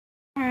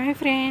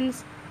Hi friends,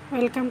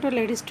 welcome to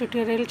ladies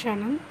tutorial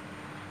channel.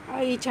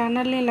 ఈ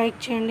ఛానల్ని like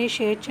చేయండి,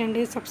 షేర్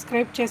చేయండి,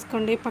 సబ్స్క్రైబ్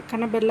చేసుకోండి.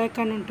 పక్కన బెల్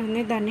ఐకాన్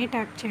ఉంటుంది, దాన్ని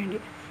ట్యాప్ చేయండి.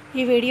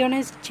 ఈ వీడియోని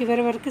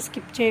చివరి వరకు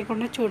స్కిప్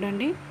చేయకుండా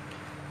చూడండి.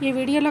 ఈ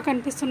వీడియోలో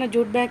కనిపిస్తున్న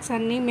జూట్ బ్యాగ్స్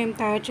అన్నీ మేము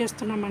తయారు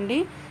చేస్తున్నామండి.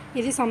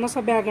 ఇది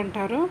సమోసా బ్యాగ్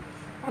అంటారు.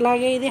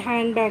 అలాగే ఇది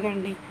హ్యాండ్ బ్యాగ్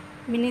అండి,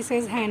 మినీ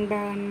సైజ్ హ్యాండ్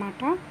బ్యాగ్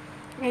అన్నమాట.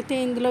 అయితే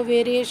ఇందులో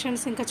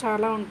వేరియేషన్స్ ఇంకా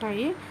చాలా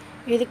ఉంటాయి.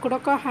 ఇది కూడా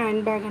ఒక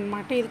హ్యాండ్ బ్యాగ్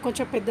అన్నమాట. ఇది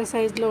కొంచెం పెద్ద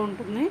సైజులో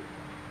ఉంటుంది.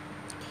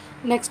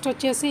 నెక్స్ట్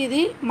వచ్చేసి ఇది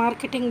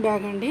మార్కెటింగ్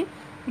బ్యాగ్ అండి.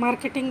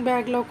 మార్కెటింగ్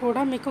బ్యాగ్లో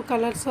కూడా మీకు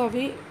కలర్స్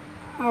అవి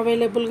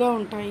అవైలబుల్గా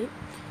ఉంటాయి.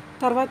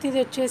 తర్వాత ఇది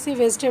వచ్చేసి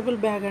వెజిటేబుల్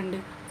బ్యాగ్ అండి.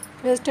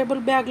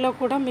 వెజిటేబుల్ బ్యాగ్లో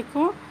కూడా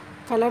మీకు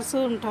కలర్స్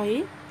ఉంటాయి.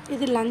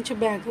 ఇది లంచ్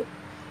బ్యాగ్.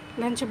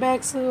 లంచ్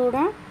బ్యాగ్స్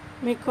కూడా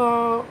మీకు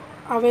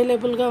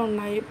అవైలబుల్గా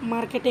ఉన్నాయి.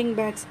 మార్కెటింగ్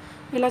బ్యాగ్స్,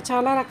 ఇలా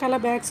చాలా రకాల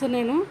బ్యాగ్స్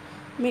నేను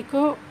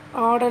మీకు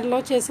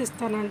ఆర్డర్లో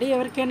చేసిస్తానండి.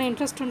 ఎవరికైనా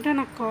ఇంట్రెస్ట్ ఉంటే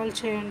నాకు కాల్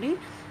చేయండి,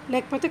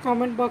 లేకపోతే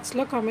కామెంట్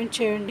బాక్స్లో కామెంట్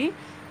చేయండి.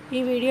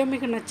 ఈ వీడియో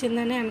మీకు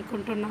నచ్చిందని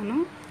అనుకుంటున్నాను.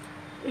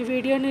 ఈ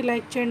వీడియోని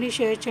లైక్ చేయండి,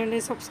 షేర్ చేయండి,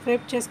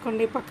 సబ్స్క్రైబ్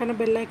చేసుకోండి. పక్కన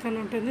బెల్ ఐకాన్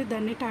ఉంటుంది,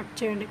 దాన్ని ట్యాప్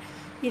చేయండి.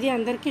 ఇది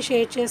అందరికీ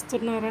షేర్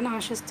చేస్తున్నారని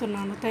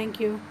ఆశిస్తున్నాను.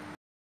 Thank you.